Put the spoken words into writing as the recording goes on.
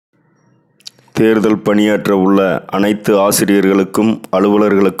தேர்தல் பணியாற்ற உள்ள அனைத்து ஆசிரியர்களுக்கும்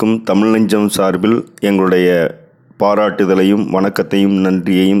அலுவலர்களுக்கும் தமிழ் நெஞ்சம் சார்பில் எங்களுடைய பாராட்டுதலையும் வணக்கத்தையும்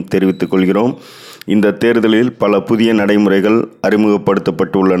நன்றியையும் தெரிவித்துக் கொள்கிறோம். இந்த தேர்தலில் பல புதிய நடைமுறைகள்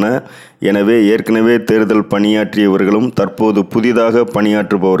அறிமுகப்படுத்தப்பட்டுள்ளன. எனவே ஏற்கனவே தேர்தல் பணியாற்றியவர்களும் தற்போது புதிதாக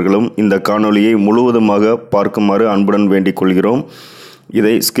பணியாற்றுபவர்களும் இந்த காணொளியை முழுவதுமாக பார்க்குமாறு அன்புடன் வேண்டிக் கொள்கிறோம்.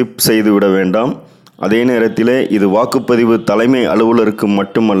 இதை ஸ்கிப் செய்துவிட வேண்டாம். அதே நேரத்தில் இது வாக்குப்பதிவு தலைமை அலுவலருக்கு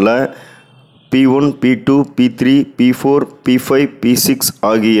மட்டுமல்ல, P1, P2, P3, P4, P5, P6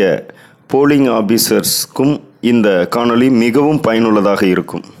 ஆகிய போலிங் ஆபீசர்ஸ்க்கும் இந்த காணொளி மிகவும் பயனுள்ளதாக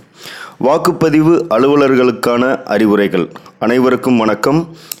இருக்கும். வாக்குப்பதிவு அலுவலர்களுக்கான அறிவுரைகள். அனைவருக்கும் வணக்கம்.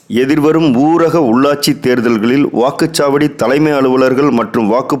 எதிர்வரும் ஊரக உள்ளாட்சி தேர்தல்களில் வாக்குச்சாவடி தலைமை அலுவலர்கள் மற்றும்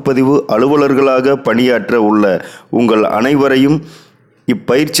வாக்குப்பதிவு அலுவலர்களாக பணியாற்ற உள்ள உங்கள் அனைவரையும்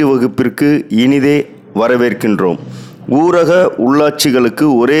இப்பயிற்சி வகுப்பிற்கு இனிதே வரவேற்கின்றோம். ஊரக உள்ளாட்சிகளுக்கு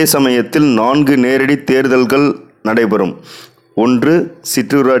ஒரே சமயத்தில் 4 நேரடி தேர்தல்கள் நடைபெறும். 1.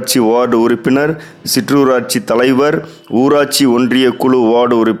 சிற்றூராட்சி வார்டு உறுப்பினர், சிற்றூராட்சி தலைவர், ஊராட்சி ஒன்றிய குழு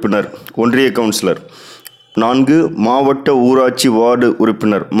வார்டு உறுப்பினர், ஒன்றிய கவுன்சிலர். 4. மாவட்ட ஊராட்சி வார்டு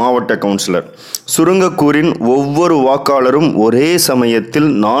உறுப்பினர், மாவட்ட கவுன்சிலர். சுருங்கக்கூறின் ஒவ்வொரு வாக்காளரும் ஒரே சமயத்தில்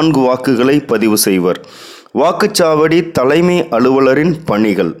 4 வாக்குகளை பதிவு செய்வர். வாக்குச்சாவடி தலைமை அலுவலரின்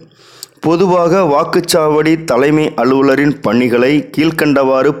பணிகள். பொதுவாக வாக்குச்சாவடி தலைமை அலுவலரின் பணிகளை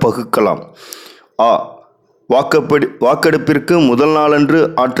கீழ்க்கண்டவாறு பகுக்கலாம். அ. வாக்கெடுப்பிற்கு முதல் நாளன்று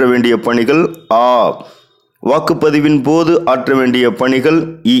ஆற்ற வேண்டிய பணிகள். ஆ. வாக்குப்பதிவின் போது ஆற்ற வேண்டிய பணிகள்.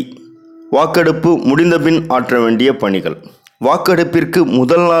 இ. வாக்கெடுப்பு முடிந்தபின் ஆற்ற வேண்டிய பணிகள். வாக்கெடுப்பிற்கு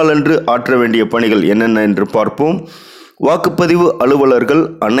முதல் நாளன்று ஆற்ற வேண்டிய பணிகள் என்னென்ன என்று பார்ப்போம். வாக்குப்பதிவு அலுவலர்கள்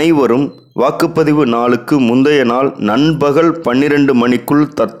அனைவரும் வாக்குப்பதிவு நாளுக்கு முந்தைய நாள் நண்பகல் 12 மணிக்குள்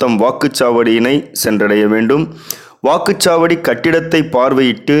தத்தம் வாக்குச்சாவடியினை சென்றடைய வேண்டும். வாக்குச்சாவடி கட்டிடத்தை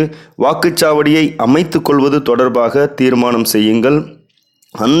பார்வையிட்டு வாக்குச்சாவடியை அமைத்துக் கொள்வது தொடர்பாக தீர்மானம் செய்யுங்கள்.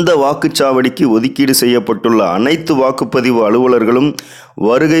 அந்த வாக்குச்சாவடிக்கு ஒதுக்கீடு செய்யப்பட்டுள்ள அனைத்து வாக்குப்பதிவு அலுவலர்களும்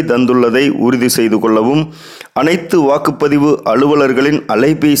வருகை தந்துள்ளதை உறுதி செய்து கொள்ளவும். அனைத்து வாக்குப்பதிவு அலுவலர்களின்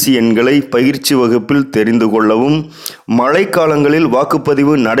அலைபேசி எண்களை பயிற்சி வகுப்பில் தெரிந்து கொள்ளவும். மழைக்காலங்களில்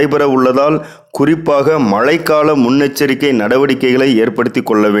வாக்குப்பதிவு நடைபெற உள்ளதால் குறிப்பாக மழைக்கால முன்னெச்சரிக்கை நடவடிக்கைகளை ஏற்படுத்தி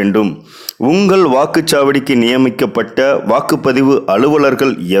கொள்ள வேண்டும். உங்கள் வாக்குச்சாவடிக்கு நியமிக்கப்பட்ட வாக்குப்பதிவு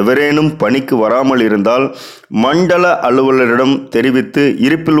அலுவலர்கள் எவரேனும் பணிக்கு வராமல் இருந்தால் மண்டல அலுவலரிடம் தெரிவித்து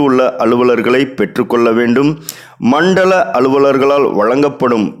இருப்பில் உள்ள அலுவலர்களை பெற்றுக்கொள்ள வேண்டும். மண்டல அலுவலர்களால்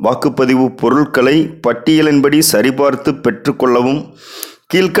வழங்கப்படும் வாக்குப்பதிவு பொருட்களை பட்டியலின்படி சரிபார்த்து பெற்றுக்கொள்ளவும்.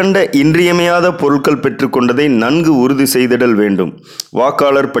 கீழ்கண்ட இன்றியமையாத பொருட்கள் பெற்றுக்கொண்டதை நன்கு உறுதி செய்திடல் வேண்டும்.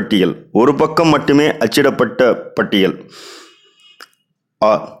 வாக்காளர் பட்டியல், ஒரு பக்கம் மட்டுமே அச்சிடப்பட்ட பட்டியல்.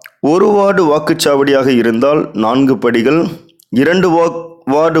 ஒரு வார்டு வாக்குச்சாவடியாக இருந்தால் 4 படிகள். 2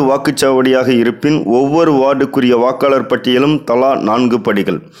 வார்டு வாக்குச்சாவடியாக இருப்பின் ஒவ்வொரு வார்டுக்குரிய வாக்காளர் பட்டியலும் தலா 4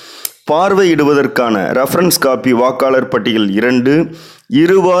 படிகள். பார்வையிடுவதற்கான ரெஃபரன்ஸ் காப்பி வாக்காளர் பட்டியல் 2.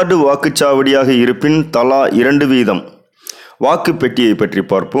 2 வார்டு வாக்குச்சாவடியாக இருப்பின் தலா 2 வீதம். வாக்கு பெட்டியை பற்றி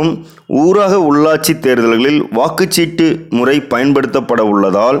பார்ப்போம். ஊரக உள்ளாட்சி தேர்தல்களில் வாக்குச்சீட்டு முறை பயன்படுத்தப்பட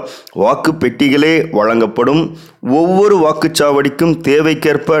உள்ளதால் வாக்கு பெட்டிகளே வழங்கப்படும். ஒவ்வொரு வாக்குச்சாவடிக்கும்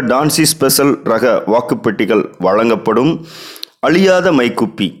தேவைக்கேற்ப டான்சி ஸ்பெஷல் ரக வாக்குப்பெட்டிகள் வழங்கப்படும். அழியாத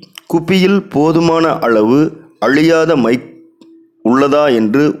மைக்குப்பி. குப்பியில் போதுமான அளவு அழியாத மை உள்ளதா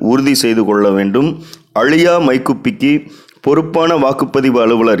என்று உறுதி செய்து கொள்ள வேண்டும். அழியா மைக்குப்பிக்கு பொறுப்பான வாக்குப்பதிவு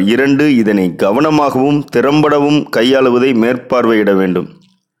அலுவலர் 2 இதனை கவனமாகவும் திறம்படவும் கையாளுவதை மேற்பார்வையிட வேண்டும்.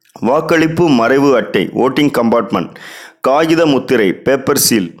 வாக்களிப்பு மறைவு அட்டை, ஓட்டிங் கம்பார்ட்மெண்ட், காகித முத்திரை, பேப்பர்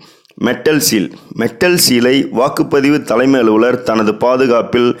சீல், மெட்டல் சீலை வாக்குப்பதிவு தலைமை அலுவலர் தனது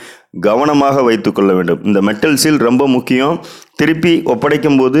பாதுகாப்பில் கவனமாக வைத்து கொள்ள வேண்டும். இந்த மெட்டல் சீல் ரொம்ப முக்கியம். திருப்பி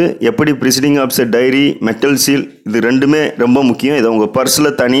ஒப்படைக்கும் போது எப்படி presiding officer diary, metal seal இது ரெண்டுமே ரொம்ப முக்கியம். இதை உங்கள்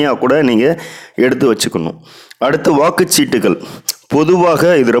பர்ஸில் தனியாக கூட நீங்கள் எடுத்து வச்சுக்கணும். அடுத்து வாக்குச்சீட்டுகள்.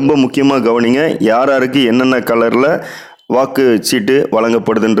 பொதுவாக இது ரொம்ப முக்கியமாக கவனிங்க. யாருக்கு என்னென்ன கலரில் வாக்குச்சீட்டு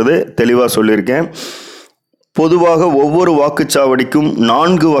வழங்கப்படுதுன்றது தெளிவாக சொல்லியிருக்கேன். பொதுவாக ஒவ்வொரு வாக்குச்சாவடிக்கும்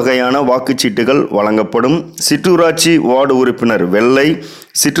 4 வகையான வாக்குச்சீட்டுகள் வழங்கப்படும். சிற்றூராட்சி வார்டு உறுப்பினர் வெள்ளை,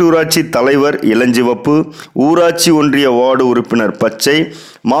 சிற்றூராட்சி தலைவர் இளஞ்சிவப்பு, ஊராட்சி ஒன்றிய வார்டு உறுப்பினர் பச்சை,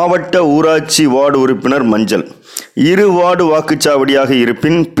 மாவட்ட ஊராட்சி வார்டு உறுப்பினர் மஞ்சள். 2 வார்டு வாக்குச்சாவடியாக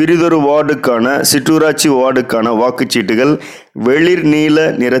இருப்பின் பிரிதொரு வார்டுக்கான சிற்றூராட்சி வார்டுக்கான வாக்குச்சீட்டுகள் வெளிர் நீல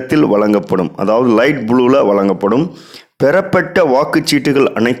நிறத்தில் வழங்கப்படும், அதாவது லைட் ப்ளூவில் வழங்கப்படும். பெறப்பட்ட வாக்குச்சீட்டுகள்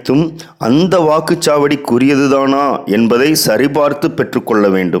அனைத்தும் அந்த வாக்குச்சாவடிக்குரியதுதானா என்பதை சரிபார்த்து பெற்றுக்கொள்ள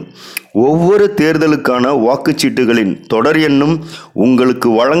வேண்டும். ஒவ்வொரு தேர்தலுக்கான வாக்குச்சீட்டுகளின் தொடர் எண்ணும் உங்களுக்கு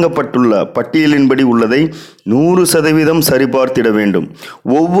வழங்கப்பட்டுள்ள பட்டியலின்படி உள்ளதை 100% சரிபார்த்திட வேண்டும்.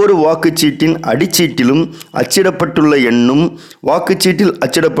 ஒவ்வொரு வாக்குச்சீட்டின் அடிச்சீட்டிலும் அச்சிடப்பட்டுள்ள எண்ணும் வாக்குச்சீட்டில்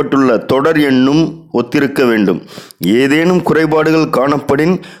அச்சிடப்பட்டுள்ள தொடர் எண்ணும் ஒத்திருக்க வேண்டும். ஏதேனும் குறைபாடுகள்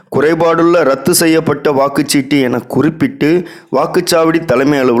காணப்படின் குறைபாடுள்ள ரத்து செய்யப்பட்ட வாக்குச்சீட்டு என குறிப்பிட்டு வாக்குச்சாவடி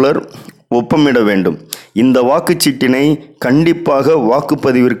தலைமை அலுவலர் ஒப்பமிட வேண்டும். இந்த வாக்குச்சீட்டினை கண்டிப்பாக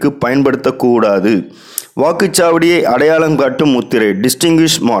வாக்குப்பதிவிற்கு பயன்படுத்தக்கூடாது. வாக்குச்சாவடியை அடையாளம் காட்டும் முத்திரை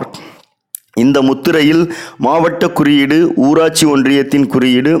டிஸ்டிங்விஷ் மார்க். இந்த முத்திரையில் மாவட்ட குறியீடு, ஊராட்சி ஒன்றியத்தின்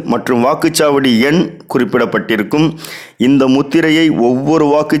குறியீடு மற்றும் வாக்குச்சாவடி எண் குறிப்பிடப்பட்டிருக்கும். இந்த முத்திரையை ஒவ்வொரு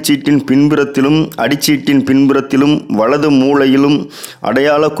வாக்குச்சீட்டின் பின்புறத்திலும் அடிச்சீட்டின் பின்புறத்திலும் வலது மூலையிலும்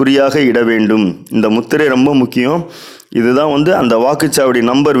அடையாள குறியாக இட வேண்டும். இந்த முத்திரை ரொம்ப முக்கியம். இதுதான் அந்த வாக்குச்சாவடி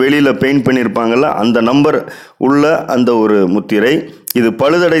நம்பர் வெளியில் பெயிண்ட் பண்ணியிருப்பாங்கள்ல, அந்த நம்பர் உள்ள அந்த ஒரு முத்திரை. இது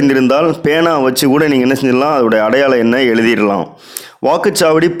பழுதடைந்திருந்தால் பேனா வச்சு கூட நீங்கள் என்ன செஞ்சிடலாம், அதோடைய அடையாளம் என்ன எழுதிடலாம்.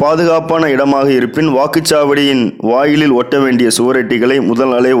 வாக்குச்சாவடி பாதுகாப்பான இடமாக இருப்பின் வாக்குச்சாவடியின் வாயிலில் ஒட்ட வேண்டிய சுவரொட்டிகளை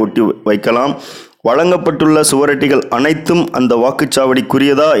முதல் நாளே ஒட்டி வைக்கலாம். வழங்கப்பட்டுள்ள சுவரொட்டிகள் அனைத்தும் அந்த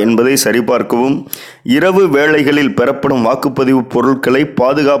வாக்குச்சாவடிக்குரியதா என்பதை சரிபார்க்கவும். இரவு வேளைகளில் பெறப்படும் வாக்குப்பதிவு பொருட்களை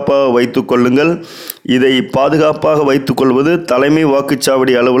பாதுகாப்பாக வைத்து கொள்ளுங்கள். இதை பாதுகாப்பாக வைத்துக்கொள்வது தலைமை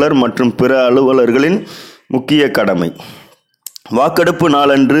வாக்குச்சாவடி அலுவலர் மற்றும் பிற அலுவலர்களின் முக்கிய கடமை. வாக்கெடுப்பு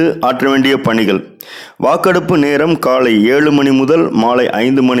நாளன்று ஆற்ற வேண்டிய பணிகள். வாக்கெடுப்பு நேரம் காலை 7 மணி முதல் மாலை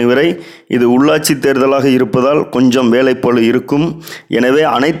 5 மணி வரை. இது உள்ளாட்சி தேர்தலாக இருப்பதால் கொஞ்சம் வேலைப்பளு இருக்கும். எனவே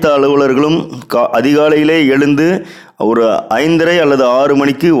அனைத்து அலுவலர்களும் அதிகாலையிலே எழுந்து ஒரு 5:30 அல்லது 6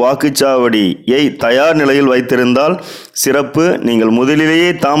 மணிக்கு வாக்குச்சாவடியை தயார் நிலையில் வைத்திருந்தால் சிறப்பு. நீங்கள் முதலிலேயே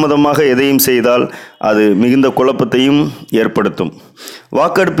தாமதமாக எதையும் செய்தால் அது மிகுந்த குழப்பத்தையும் ஏற்படுத்தும்.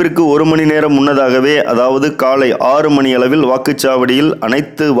 வாக்கெடுப்பிற்கு 1 மணி நேரம் முன்னதாகவே, அதாவது காலை 6 மணி அளவில் வாக்குச்சாவடியில்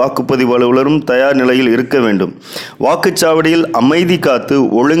அனைத்து வாக்குப்பதிவு அலுவலரும் தயார் நிலையில் இருக்க வேண்டும். வாக்குச்சாவடியில் அமைதி காத்து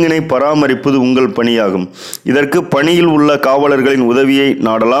ஒழுங்கினை பராமரிப்பது உங்கள் பணியாகும். இதற்கு பணியில் உள்ள காவலர்களின் உதவியை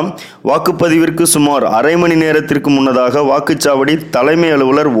நாடலாம். வாக்குப்பதிவிற்கு சுமார் அரை மணி நேரத்திற்கு முன்னதாக வாக்குச்சாவடி தலைமை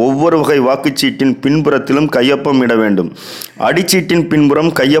அலுவலர் ஒவ்வொரு வகை வாக்குச்சீட்டின் பின்புறத்திலும் கையொப்பம் இட வேண்டும். அடிச்சீட்டின்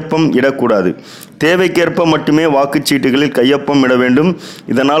பின்புறம் கையொப்பம் இடக்கூடாது. தேவைக்கேற்ப மட்டுமே வாக்குச்சீட்டுகளில் கையொப்பம் இட வேண்டும்.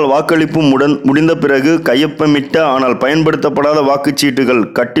 இதனால் வாக்களிப்பு முடிந்த பிறகு கையொப்பமிட்ட ஆனால் பயன்படுத்தப்படாத வாக்குச்சீட்டுகள்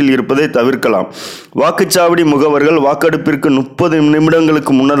கட்டில் இருப்பதை தவிர்க்கலாம். வாக்குச்சாவடி முகவர்கள் வாக்கெடுப்பிற்கு 30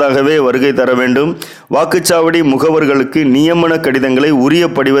 நிமிடங்களுக்கு முன்னதாகவே வருகை தர வேண்டும். வாக்குச்சாவடி முகவர்களுக்கு நியமன கடிதங்களை உரிய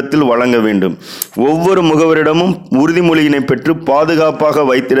படிவத்தில் வழங்க வேண்டும். ஒவ்வொரு முகவரிடமும் உறுதிமொழியினை பெற்று பாதுகாப்பாக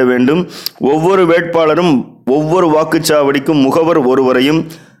வைத்திட வேண்டும். ஒவ்வொரு வேட்பாளரும் ஒவ்வொரு வாக்குச்சாவடிக்கும் முகவர் ஒருவரையும்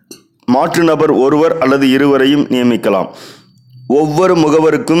மாற்று நபர் ஒருவர் அல்லது இருவரையும் நியமிக்கலாம். ஒவ்வொரு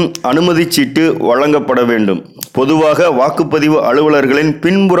முகவருக்கும் அனுமதி சீட்டு வழங்கப்பட வேண்டும். பொதுவாக வாக்குப்பதிவு அலுவலர்களின்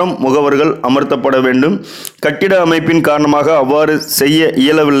பின்புறம் முகவர்கள் அமர்த்தப்பட வேண்டும். கட்டிட அமைப்பின் காரணமாக அவ்வாறு செய்ய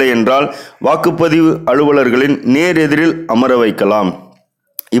இயலவில்லை என்றால் வாக்குப்பதிவு அலுவலர்களின் நேர் எதிரில் அமர வைக்கலாம்.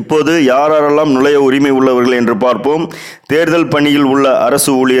 இப்போது யாரெல்லாம் நுழைய உரிமை உள்ளவர்கள் என்று பார்ப்போம். தேர்தல் பணியில் உள்ள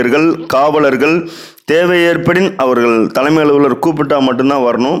அரசு ஊழியர்கள், காவலர்கள், தேவை ஏற்படின் அவர்கள் தலைமை அலுவலர் கூப்பிட்டா மட்டும்தான்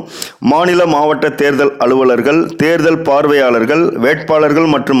வரணும். மாநில மாவட்ட தேர்தல் அலுவலர்கள், தேர்தல் பார்வையாளர்கள், வேட்பாளர்கள்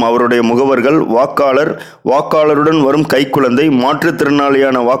மற்றும் அவருடைய முகவர்கள், வாக்காளர், வாக்காளருடன் வரும் கைக்குழந்தை,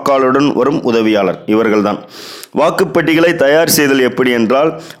 மாற்றுத்திறனாளியான வாக்காளருடன் வரும் உதவியாளர், இவர்கள்தான். வாக்குப்பெட்டிகளை தயார் செய்தல் எப்படி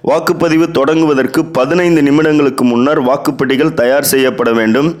என்றால், வாக்குப்பதிவு தொடங்குவதற்கு 15 நிமிடங்களுக்கு முன்னர் வாக்குப்பெட்டிகள் தயார் செய்யப்பட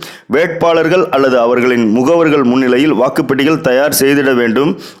வேண்டும். வேட்பாளர்கள் அல்லது அவர்களின் முகவர்கள் முன்னிலையில் வாக்குப்பெட்டிகள் தயார் செய்திட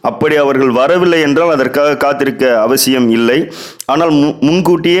வேண்டும். அப்படி அவர்கள் வரவில்லை என்றால் அதற்காக காத்திருக்க அவசியம் இல்லை. ஆனால்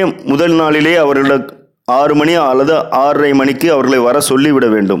முன்கூட்டியே முதல் நாளிலே அவர்களிடம் 6 மணி அல்லது 6:30 மணிக்கு அவர்களை வர சொல்லிவிட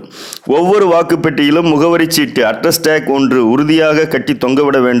வேண்டும். ஒவ்வொரு வாக்குப்பெட்டியிலும் முகவரி சீட்டு அட்ரஸ் டேக் ஒன்று உறுதியாக கட்டி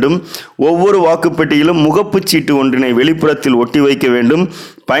தொங்கவிட வேண்டும். ஒவ்வொரு வாக்குப்பெட்டியிலும் முகப்பு சீட்டு ஒன்றினை வெளிப்புறத்தில் ஒட்டி வைக்க வேண்டும்.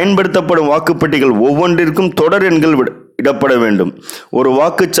 பயன்படுத்தப்படும் வாக்குப்பெட்டிகள் ஒவ்வொன்றிற்கும் தொடர் எண்கள் இடப்பட வேண்டும். ஒரு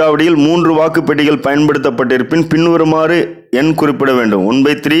வாக்குச்சாவடியில் 3 வாக்குப்பெட்டிகள் பயன்படுத்தப்பட்டிருப்பின் பின்வருமாறு எண் குறிப்பிட வேண்டும்: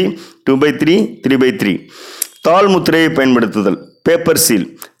 1/3, 2/3, 3/3. தாள் முத்திரையை பயன்படுத்துதல். Paper seal.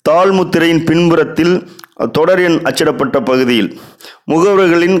 தாள் முத்திரையின் பின்புறத்தில் தொடர் எண் அச்சிடப்பட்ட பகுதியில்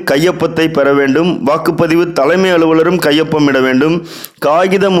முகவர்களின் கையொப்பத்தை பெற வேண்டும். வாக்குப்பதிவு தலைமை அலுவலரும் கையொப்பமிட வேண்டும்.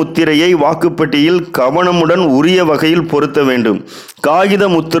 காகித முத்திரையை வாக்குப்பெட்டியில் கவனமுடன் உரிய வகையில் பொருத்த வேண்டும். காகித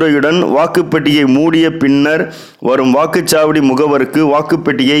முத்திரையுடன் வாக்குப்பெட்டியை மூடிய பின்னர் வரும் வாக்குச்சாவடி முகவருக்கு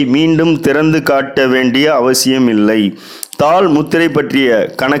வாக்குப்பெட்டியை மீண்டும் திறந்து காட்ட வேண்டிய அவசியம் இல்லை. தாள் முத்திரை பற்றிய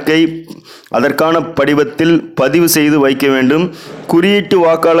கணக்கை அதற்கான படிவத்தில் பதிவு செய்து வைக்க வேண்டும். குறியீட்டு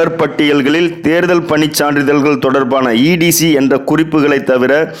வாக்காளர் பட்டியல்களில் தேர்தல் பணிச் சான்றிதழ்கள் தொடர்பான EDC என்ற குறிப்புகளை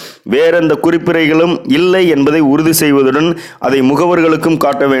தவிர வேறெந்த குறிப்புரைகளும் இல்லை என்பதை உறுதி செய்வதுடன் அதை முகவர்களுக்கும்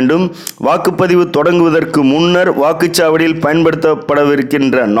காட்ட வேண்டும். வாக்குப்பதிவு தொடங்குவதற்கு முன்னர் வாக்குச்சாவடியில்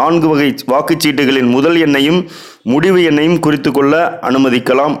பயன்படுத்தப்படவிருக்கின்ற 4 வகை வாக்குச்சீட்டுகளின் முதல் எண்ணையும் முடிவு எண்ணையும் குறித்து கொள்ள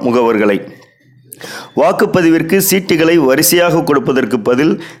அனுமதிக்கலாம் முகவர்களை. வாக்குப்பதிவிற்கு சீட்டுகளை வரிசையாக கொடுப்பதற்கு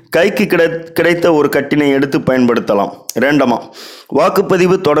பதில் கைக்கு கிடைத்த ஒரு கட்டினை எடுத்து பயன்படுத்தலாம். 2.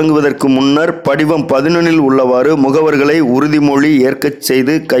 வாக்குப்பதிவு தொடங்குவதற்கு முன்னர் படிவம் 11 உள்ளவாறு முகவர்களை உறுதிமொழி ஏற்கச்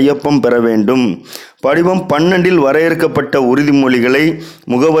செய்து கையொப்பம் பெற வேண்டும். படிவம் 12 வரையறுக்கப்பட்ட உறுதிமொழிகளை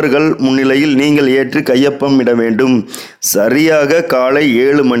முகவர்கள் முன்னிலையில் நீங்கள் ஏற்று கையொப்பம் இட வேண்டும். சரியாக காலை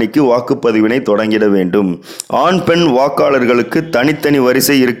 7 மணிக்கு வாக்குப்பதிவினை தொடங்கிட வேண்டும். ஆண் பெண் வாக்காளர்களுக்கு தனித்தனி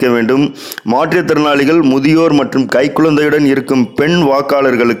வரிசை இருக்க வேண்டும். மாற்றுத்திறனாளிகள், முதியோர் மற்றும் கைக்குழந்தையுடன் இருக்கும் பெண்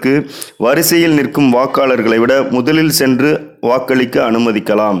வாக்காளர்களுக்கு வரிசையில் நிற்கும் வாக்காளர்களை விட முதலில் சென்று வாக்களிக்க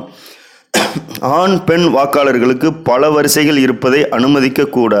அனுமதிக்கலாம். ஆண் பெண் வாக்காளர்களுக்கு பல வரிசைகள் இருப்பதை அனுமதிக்க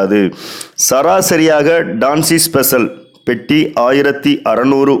கூடாது. சராசரியாக டான்சி ஸ்பெஷல் பெட்டி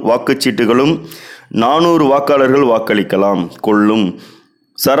 1600 வாக்குச்சீட்டுகளும் 400 வாக்காளர்கள் வாக்களிக்கலாம் கொள்ளும்.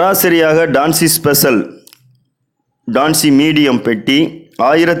 சராசரியாக டான்சி ஸ்பெஷல் டான்சி மீடியம் பெட்டி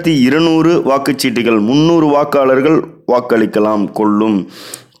 1200 வாக்குச்சீட்டுகள் 300 வாக்காளர்கள் வாக்களிக்கலாம் கொள்ளும்.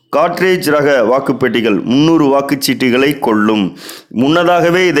 காட்ரேஜ் ரக வாக்குப்பெட்டிகள் 300 வாக்குச்சீட்டுகளை கொள்ளும்.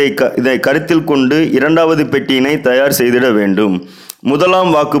 முன்னதாகவே இதை கருத்தில் கொண்டு 2வது பெட்டியினை தயார் செய்திட வேண்டும்.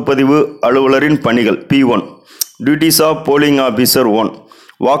 முதலாம் வாக்குப்பதிவு அலுவலரின் பணிகள். P1 duties of polling officer 1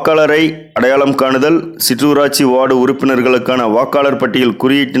 வாக்காளரை அடையாளம் காணுதல், சிற்றூராட்சி வார்டு உறுப்பினர்களுக்கான வாக்காளர் பட்டியல்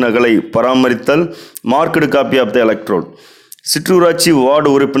குறியீட்டு நகலை பராமரித்தல், marked copy of the electoral. சிற்றூராட்சி ward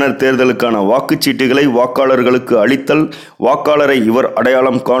உறுப்பினர் தேர்தலுக்கான வாக்குச்சீட்டுகளை வாக்காளர்களுக்கு அளித்தல், வாக்காளரை இவர்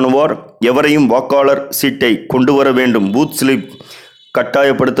அடையாளம் காணுவார், எவரையும் வாக்காளர் சீட்டை கொண்டு வர வேண்டும், பூத் ஸ்லிப்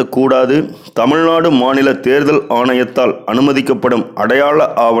கட்டாயப்படுத்தக்கூடாது. தமிழ்நாடு மாநில தேர்தல் ஆணையத்தால் அனுமதிக்கப்படும் அடையாள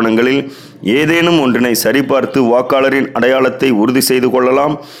ஆவணங்களில் ஏதேனும் ஒன்றினை சரிபார்த்து வாக்காளரின் அடையாளத்தை உறுதி செய்து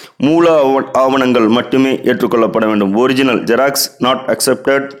கொள்ளலாம். மூல ஆவணங்கள் மட்டுமே ஏற்றுக்கொள்ளப்பட வேண்டும். Original xerox not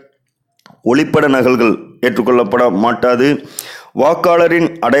accepted. ஒளிப்பட நகல்கள் ஏற்றுக்கொள்ளப்பட மாட்டாது. வாக்காளரின்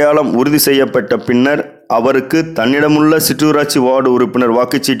அடையாளம் உறுதி செய்யப்பட்ட பின்னர் அவருக்கு தன்னிடமுள்ள சிற்றூராட்சி வார்டு உறுப்பினர்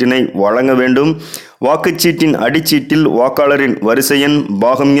வாக்குச்சீட்டினை வழங்க வேண்டும். வாக்குச்சீட்டின் அடிச்சீட்டில் வாக்காளரின் வரிசை எண்,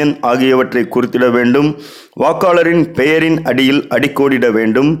 பாகம் எண் ஆகியவற்றை குறித்திட வேண்டும். வாக்காளரின் பெயரின் அடியில் அடிக்கோடிட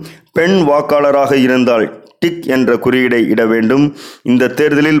வேண்டும். பெண் வாக்காளராக இருந்தால் டிக் என்ற குறியீடை இட வேண்டும். இந்த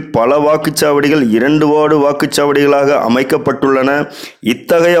தேர்தலில் பல வாக்குச்சாவடிகள் 2 வார்டு வாக்குச்சாவடிகளாக அமைக்கப்பட்டுள்ளன.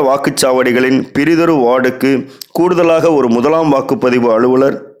 இத்தகைய வாக்குச்சாவடிகளின் பிறிதொரு வார்டுக்கு கூடுதலாக ஒரு முதலாம் வாக்குப்பதிவு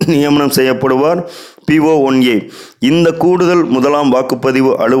அலுவலர் நியமனம் செய்யப்படுவார். PO1A இந்த கூடுதல் முதலாம்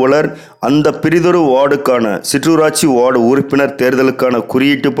வாக்குப்பதிவு அலுவலர் அந்த பிறிதொரு வார்டுக்கான சிற்றூராட்சி வார்டு உறுப்பினர் தேர்தலுக்கான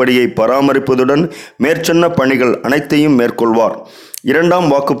குறியீட்டு படியை பராமரிப்பதுடன் மேற்சொன்ன பணிகள் அனைத்தையும் மேற்கொள்வார். 2ஆம்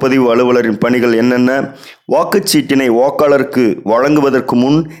வாக்குப்பதிவு அலுவலரின் பணிகள் என்னென்ன? வாக்குச்சீட்டினை வாக்காளருக்கு வழங்குவதற்கு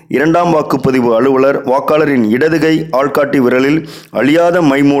முன் 2ஆம் வாக்குப்பதிவு அலுவலர் வாக்காளரின் இடதுகை ஆள்காட்டி விரலில் அழியாத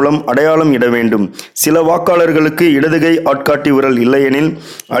மை மூலம் அடையாளம் இட வேண்டும். சில வாக்காளர்களுக்கு இடதுகை ஆட்காட்டி விரல் இல்லையெனில்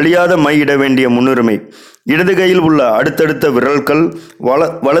அழியாத மை இட வேண்டிய முன்னுரிமை. இடதுகையில் உள்ள அடுத்தடுத்த விரல்கள்,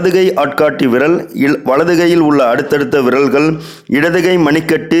 வலதுகை ஆட்காட்டி விரல், வலதுகையில் உள்ள அடுத்தடுத்த விரல்கள், இடதுகை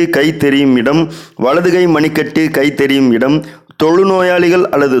மணிக்கட்டு கை தெரியும் இடம், வலதுகை மணிக்கட்டு கை தெரியும் இடம், தொழுநோயாளிகள்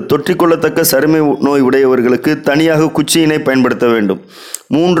அல்லது தொற்றிக்கொள்ளத்தக்க சருமை நோய் உடையவர்களுக்கு தனியாக குச்சியினை பயன்படுத்த வேண்டும்.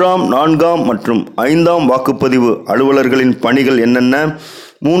 3ஆம், 4ஆம் மற்றும் 5ஆம் வாக்குப்பதிவு அலுவலர்களின் பணிகள் என்னென்ன?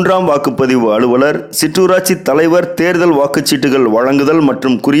 3ஆம் வாக்குப்பதிவு அலுவலர் சிற்றூராட்சி தலைவர் தேர்தல் வாக்குச்சீட்டுகள் வழங்குதல்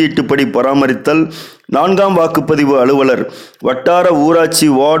மற்றும் குறியீட்டுப்படி பராமரித்தல். 4ஆம் வாக்குப்பதிவு அலுவலர் வட்டார ஊராட்சி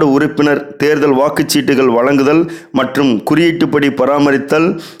வார்டு உறுப்பினர் தேர்தல் வாக்குச்சீட்டுகள் வழங்குதல் மற்றும் குறியீட்டுப்படி பராமரித்தல்.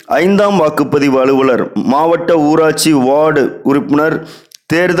 5ஆம் வாக்குப்பதிவு அலுவலர் மாவட்ட ஊராட்சி வார்டு உறுப்பினர்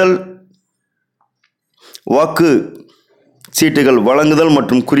தேர்தல் வாக்கு சீட்டுகள் வழங்குதல்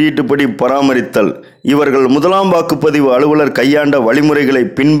மற்றும் குறியீட்டுப்படி பராமரித்தல். இவர்கள் முதலாம் வாக்குப்பதிவு அலுவலர் கையாண்ட வழிமுறைகளை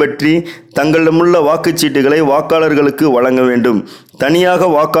பின்பற்றி தங்களிடமுள்ள வாக்குச்சீட்டுகளை வாக்காளர்களுக்கு வழங்க வேண்டும். தனியாக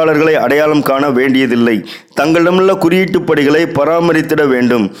வாக்காளர்களை அடையாளம் காண வேண்டியதில்லை. தங்களிடமுள்ள குறியீட்டுப்படிகளை பராமரித்திட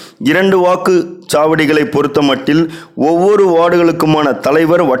வேண்டும். 2 வாக்குச்சாவடிகளை பொறுத்தமட்டில் ஒவ்வொரு வார்டுகளுக்குமான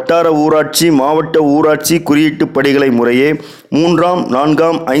தலைவர், வட்டார ஊராட்சி, மாவட்ட ஊராட்சி குறியீட்டுப்படிகளை முறையே 3ஆம்,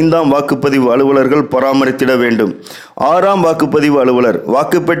 4ஆம், 5ஆம் வாக்குப்பதிவு அலுவலர்கள் பராமரித்திட வேண்டும். 6ஆம் வாக்குப்பதிவு அலுவலர்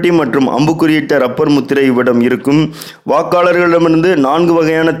வாக்குப்பெட்டி மற்றும் அம்புக்குறியிட்ட ரப்பர் முத்திரையிடம் இருக்கும் வாக்காளர்களிடமிருந்து 4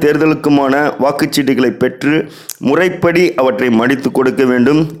 வகையான தேர்தலுக்குமான வாக்குச்சீட்டுகளை பெற்று முறைப்படி அவற்றை மடித்து கொடுக்க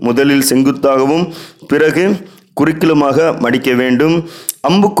வேண்டும். முதலில் செங்குத்தாகவும் பிறகு குறுக்கிலுமாக மடிக்க வேண்டும்.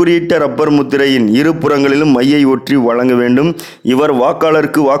 அம்புக்குறியிட்ட ரப்பர் முத்திரையின் இரு புறங்களிலும் மையை ஒற்றி வழங்க வேண்டும். இவர்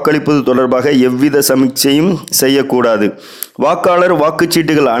வாக்காளருக்கு வாக்களிப்பது தொடர்பாக எவ்வித சமீட்சையும் செய்யக்கூடாது. வாக்காளர்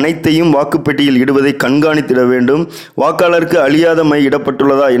வாக்குச்சீட்டுகள் அனைத்தையும் வாக்குப்பெட்டியில் இடுவதை கண்காணித்திட வேண்டும். வாக்காளருக்கு அழியாத மை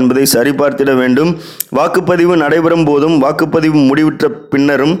இடப்பட்டுள்ளதா என்பதை சரிபார்த்திட வேண்டும். வாக்குப்பதிவு நடைபெறும் போதும் வாக்குப்பதிவு முடிவுற்ற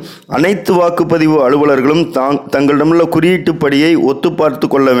பின்னரும் அனைத்து வாக்குப்பதிவு அலுவலர்களும் தங்களிடமுள்ள குறியீட்டுப்படியை ஒத்து பார்த்து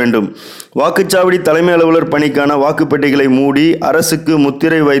கொள்ள வேண்டும். வாக்குச்சாவடி தலைமை அலுவலர் பணிக்கான வாக்குப்பெட்டிகளை மூடி அரசுக்கு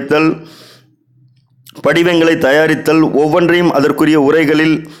முத்திரை வைத்தல், படிவங்களை தயாரித்தல், ஒவ்வொன்றையும் அதற்குரிய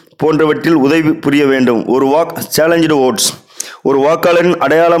உரைகளில் போன்றவற்றில் உதவி புரிய வேண்டும். Challenge oats. ஒரு வாக்காளரின்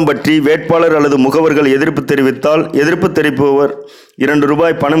அடையாளம் பற்றி வேட்பாளர் அல்லது முகவர்கள் எதிர்ப்பு தெரிவித்தால் எதிர்ப்பு தெரிவிப்பவர்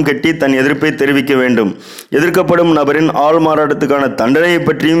 ₹2 பணம் கட்டி தன் எதிர்ப்பை தெரிவிக்க வேண்டும். எதிர்க்கப்படும் நபரின் ஆள் மாறாட்டத்துக்கான தண்டனையை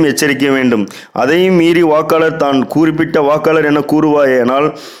பற்றியும் எச்சரிக்க வேண்டும். அதையும் மீறி வாக்காளர் தான் குறிப்பிட்ட வாக்காளர் என கூறுவாயேனால்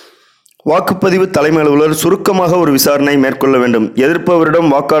வாக்குப்பதிவு தலைமை அலுவலர் சுருக்கமாக ஒரு விசாரணை மேற்கொள்ள வேண்டும். எதிர்ப்பவரிடம்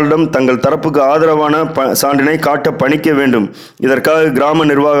வாக்காளரிடம் தங்கள் தரப்புக்கு ஆதரவான சான்றினை காட்ட பணிக்க வேண்டும். இதற்காக கிராம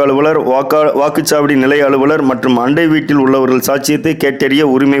நிர்வாக அலுவலர், வாக்குச்சாவடி நிலைய அலுவலர் மற்றும் அண்டை வீட்டில் உள்ளவர்கள் சாட்சியத்தை கேட்டறிய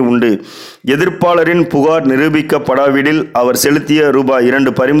உரிமை உண்டு. எதிர்ப்பாளரின் புகார் நிரூபிக்கப்படாவிடில் அவர் செலுத்திய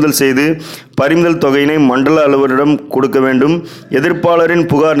 ₹2 பறிமுதல் செய்து பறிமுதல் தொகையினை மண்டல அலுவலரிடம் கொடுக்க வேண்டும். எதிர்ப்பாளரின்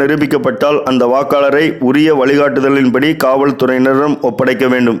புகார் நிரூபிக்கப்பட்டால் அந்த வாக்காளரை உரிய வழிகாட்டுதலின்படி காவல்துறையினரிடம் ஒப்படைக்க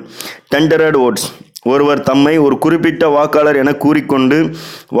வேண்டும். டெண்டரட் ஓட்ஸ். ஒருவர் தம்மை ஒரு குறிப்பிட்ட வாக்காளர் என கூறிக்கொண்டு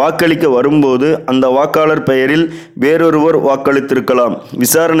வாக்களிக்க வரும்போது அந்த வாக்காளர் பெயரில் வேறொருவர் வாக்களித்திருக்கலாம்.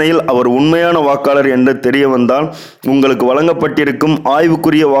 விசாரணையில் அவர் உண்மையான வாக்காளர் என்று தெரிய வந்தால் உங்களுக்கு வழங்கப்பட்டிருக்கும்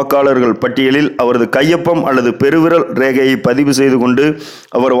ஆய்வுக்குரிய வாக்காளர்கள் பட்டியலில் அவரது கையொப்பம் அல்லது பெருவிரல் ரேகையை பதிவு செய்து கொண்டு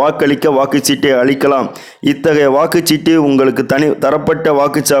அவர் வாக்களிக்க வாக்குச்சீட்டை அளிக்கலாம். இத்தகைய வாக்குச்சீட்டு உங்களுக்கு தரப்பட்ட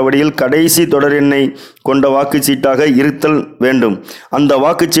வாக்குச்சாவடியில் கடைசி தொடர் எண்ணை கொண்ட வாக்குச்சீட்டாக இருத்தல் வேண்டும். அந்த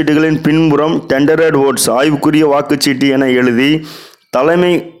வாக்குச்சீட்டுகளின் பின்புறம் டெண்டரட் ஓட்ஸ் ஆய்வுக்குரிய வாக்குச்சீட்டு என எழுதி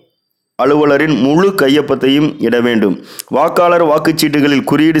தலைமை அலுவலரின் முழு கையொப்பத்தையும் இட வேண்டும். வாக்காளர் வாக்குச்சீட்டுகளில்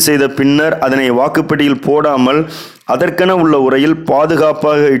குறியீடு செய்த பின்னர் அதனை வாக்குப்பெட்டியில் போடாமல் அதற்கென உள்ள உரையில்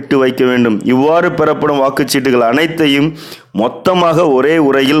பாதுகாப்பாக இட்டு வைக்க வேண்டும். இவ்வாறு பெறப்படும் வாக்குச்சீட்டுகள் அனைத்தையும் மொத்தமாக ஒரே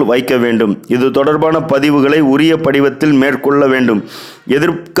உரையில் வைக்க வேண்டும். இது தொடர்பான பதிவுகளை உரிய படிவத்தில் மேற்கொள்ள வேண்டும்.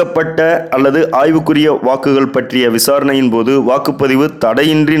 எதிர்க்கப்பட்ட அல்லது ஆய்வுக்குரிய வாக்குகள் பற்றிய விசாரணையின் போது வாக்குப்பதிவு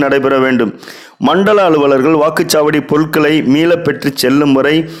தடையின்றி நடைபெற வேண்டும். மண்டல அலுவலர்கள் வாக்குச்சாவடி பொருட்களை மீள பெற்று செல்லும்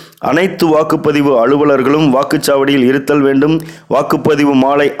வரை அனைத்து வாக்குப்பதிவு அலுவலர்களும் வாக்குச்சாவடியில் இருத்தல் வேண்டும். வாக்குப்பதிவு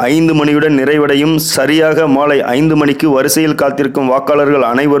மாலை 5 மணியுடன் நிறைவடையும். சரியாக மாலை 5 மணிக்கு வரிசையில் காத்திருக்கும் வாக்காளர்கள்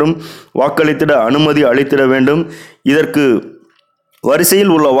அனைவரும் வாக்களித்திட அனுமதி அளித்திட வேண்டும். இதற்கு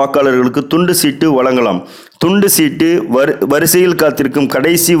வரிசையில் உள்ள வாக்காளர்களுக்கு துண்டு சீட்டு வழங்கலாம். துண்டு சீட்டு வரிசையில் காத்திருக்கும்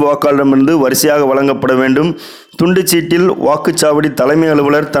கடைசி வாக்காளரிடமிருந்து வரிசையாக வழங்கப்பட வேண்டும். துண்டு சீட்டில் வாக்குச்சாவடி தலைமை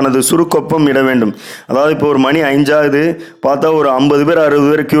அலுவலர் தனது சுருக்கொப்பம் இட வேண்டும். அதாவது இப்போ ஒரு மணி 5 ஆகுது, பார்த்தா ஒரு 50 பேர் 60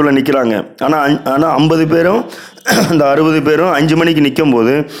 பேர் க்யூவில் நிற்கிறாங்க. ஆனால் 50 பேரும் அந்த 60 பேரும் 5 மணிக்கு நிற்கும்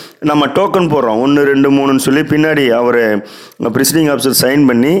போது நம்ம டோக்கன் போடுறோம் 1 2 3ன்னு சொல்லி பின்னாடி அவர் ப்ரிசைடிங் ஆஃபீஸர் சைன்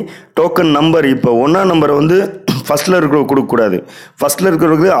பண்ணி டோக்கன் நம்பர் இப்போ 1ஆம் நம்பரை வந்து ஃபஸ்ட்டில் இருக்கிற கொடுக்கக்கூடாது. ஃபஸ்ட்டில்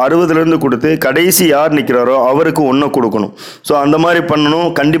இருக்கிறவருக்கு 60லேருந்து கொடுத்து கடைசி யார் நிற்கிறாரோ அவருக்கு 1 கொடுக்கணும். ஸோ அந்த மாதிரி பண்ணணும்.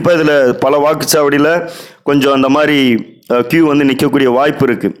 கண்டிப்பாக இதில் பல வாக்குச்சாவடியில் கொஞ்சம் அந்த மாதிரி க்யூ வந்து நிற்கக்கூடிய வாய்ப்பு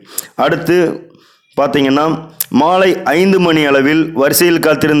இருக்குது. அடுத்து பார்த்தீங்கன்னா மாலை 5 மணி அளவில் வரிசையில்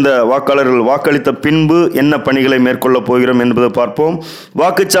காத்திருந்த வாக்காளர்கள் வாக்களித்த பின்பு என்ன பணிகளை மேற்கொள்ளப் போகிறோம் என்பதை பார்ப்போம்.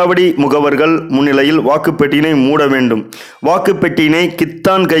 வாக்குச்சாவடி முகவர்கள் முன்னிலையில் வாக்குப்பெட்டியினை மூட வேண்டும். வாக்குப்பெட்டியினை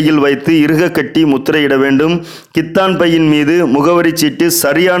கித்தான் கையில் வைத்து இறுக கட்டி முத்திரையிட வேண்டும். கித்தான் பையின் மீது முகவரி சீட்டு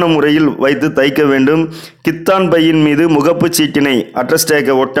சரியான முறையில் வைத்து தைக்க வேண்டும். கித்தான் பையின் மீது முகப்பு சீட்டினை அட்ரஸ்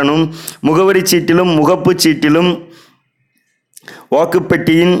டேக்கை ஒட்டணும். முகவரி சீட்டிலும் முகப்பு சீட்டிலும்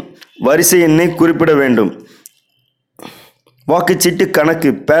வாக்குப்பெட்டியின் வரிசை எண்ணை குறிப்பிட வேண்டும். வாக்குச்சீட்டு கணக்கு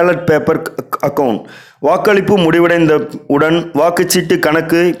பேலட் பேப்பர் அக்கவுண்ட். வாக்களிப்பு முடிவடைந்த உடன் வாக்குச்சீட்டு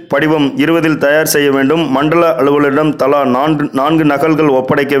கணக்கு படிவம் 20 தயார் செய்ய வேண்டும். மண்டல அலுவலரிடம் தலா 4 நகல்கள்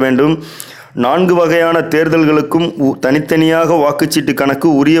ஒப்படைக்க வேண்டும். 4 வகையான தேர்தல்களுக்கும் தனித்தனியாக வாக்குச்சீட்டு கணக்கு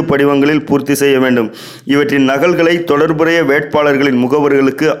உரிய படிவங்களில் பூர்த்தி செய்ய வேண்டும். இவற்றின் நகல்களை தொடர்புடைய வேட்பாளர்களின்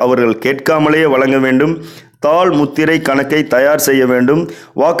முகவர்களுக்கு அவர்கள் கேட்காமலேயே வழங்க வேண்டும். தாள் முத்திரை கணக்கை தயார் செய்ய வேண்டும்.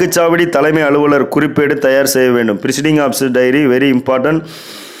 வாக்குச்சாவடி தலைமை அலுவலர் குறிப்பேடு தயார் செய்ய வேண்டும். Presiding officer diary very important.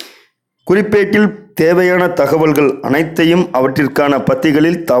 குறிப்பேட்டில் தேவையான தகவல்கள் அனைத்தையும் அவற்றிற்கான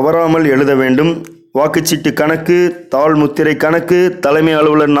பத்திகளில் தவறாமல் எழுத வேண்டும். வாக்குச்சீட்டு கணக்கு, தாள் முத்திரை கணக்கு, தலைமை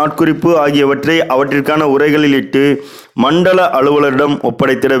அலுவலர் நாட்குறிப்பு ஆகியவற்றை அவற்றிற்கான உரைகளில் இட்டு மண்டல அலுவலரிடம்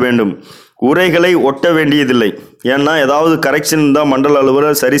ஒப்படைத்திட வேண்டும். உரைகளை ஒட்ட வேண்டியதில்லை. ஏன்னா ஏதாவது கரெக்ஷன் இருந்தால் மண்டல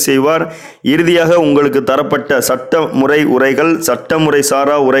அலுவலர் சரி செய்வார். இறுதியாக உங்களுக்கு தரப்பட்ட சட்டமுறை உரைகள், சட்டமுறை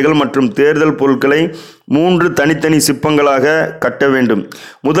சாரா உரைகள் மற்றும் தேர்தல் பொருட்களை 3 தனித்தனி சிப்பங்களாக கட்ட வேண்டும்.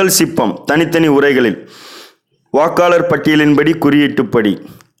 முதல் சிப்பம் தனித்தனி உரைகளில் வாக்காளர் பட்டியலின்படி குறியீட்டுப்படி,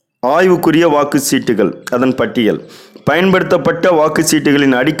 ஆய்வுக்குரிய வாக்குச்சீட்டுகள் அதன் பட்டியல், பயன்படுத்தப்பட்ட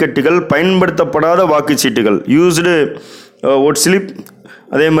வாக்குச்சீட்டுகளின் அடிக்கட்டுகள், பயன்படுத்தப்படாத வாக்குச்சீட்டுகள், யூஸ்டு ஓட் ஸ்லிப்,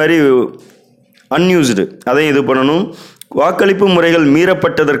 அதே மாதிரி அன்யூஸ்டு அதையும் இது பண்ணணும். வாக்களிப்பு முறைகள்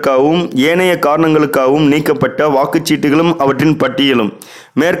மீறப்பட்டதற்காகவும் ஏனைய காரணங்களுக்காகவும் நீக்கப்பட்ட வாக்குச்சீட்டுகளும் அவற்றின் பட்டியலும்,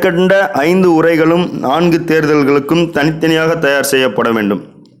 மேற்கண்ட 5 உரைகளும் 4 தேர்தல்களுக்கும் தனித்தனியாக தயார் செய்யப்பட வேண்டும்.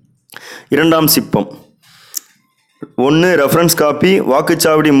 இரண்டாம் சிப்பம் 1. ரெஃபரன்ஸ் காப்பி,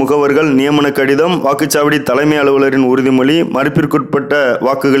 வாக்குச்சாவடி முகவர்கள் நியமன கடிதம், வாக்குச்சாவடி தலைமை அலுவலரின் உறுதிமொழி, மறுப்பிற்குட்பட்ட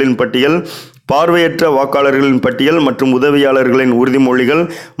வாக்குகளின் பட்டியல், பார்வையற்ற வாக்காளர்களின் பட்டியல் மற்றும் உதவியாளர்களின் உறுதிமொழிகள்,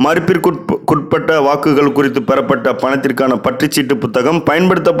 மறுப்பிற்குட்பட்ட வாக்குகள் குறித்து பெறப்பட்ட பணத்திற்கான பற்றுச்சீட்டு புத்தகம்,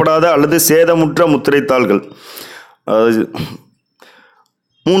 பயன்படுத்தப்படாத அல்லது சேதமுற்ற முத்திரைத்தாள்கள்.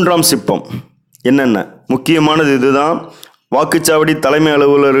 மூன்றாம் சிப்பம் என்னென்ன முக்கியமானது இதுதான். வாக்குச்சாவடி தலைமை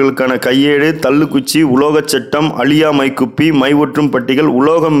அலுவலர்களுக்கான கையேடு, தள்ளுக்குச்சி, உலோகச் சட்டம், அழியா மைக்குப்பி, மை ஒற்றும் பட்டிகள்,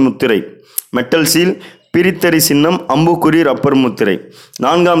 உலோக முத்திரை, மெட்டல் சீல், பிரித்தறி சின்னம், அம்புக்குறி, ரப்பர் முத்திரை.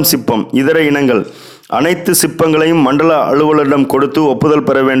 4ஆம் சிப்பம் இதர இனங்கள். அனைத்து சிப்பங்களையும் மண்டல அலுவலரிடம் கொடுத்து ஒப்புதல்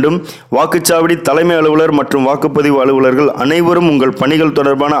பெற வேண்டும். வாக்குச்சாவடி தலைமை அலுவலர் மற்றும் வாக்குப்பதிவு அலுவலர்கள் அனைவரும் உங்கள் பணிகள்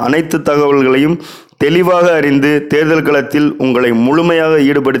தொடர்பான அனைத்து தகவல்களையும் தெளிவாக அறிந்து தேர்தல் களத்தில் உங்களை முழுமையாக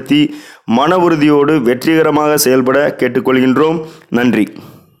ஈடுபடுத்தி மன உறுதியோடு வெற்றிகரமாக செயல்பட கேட்டுக்கொள்கின்றோம். நன்றி.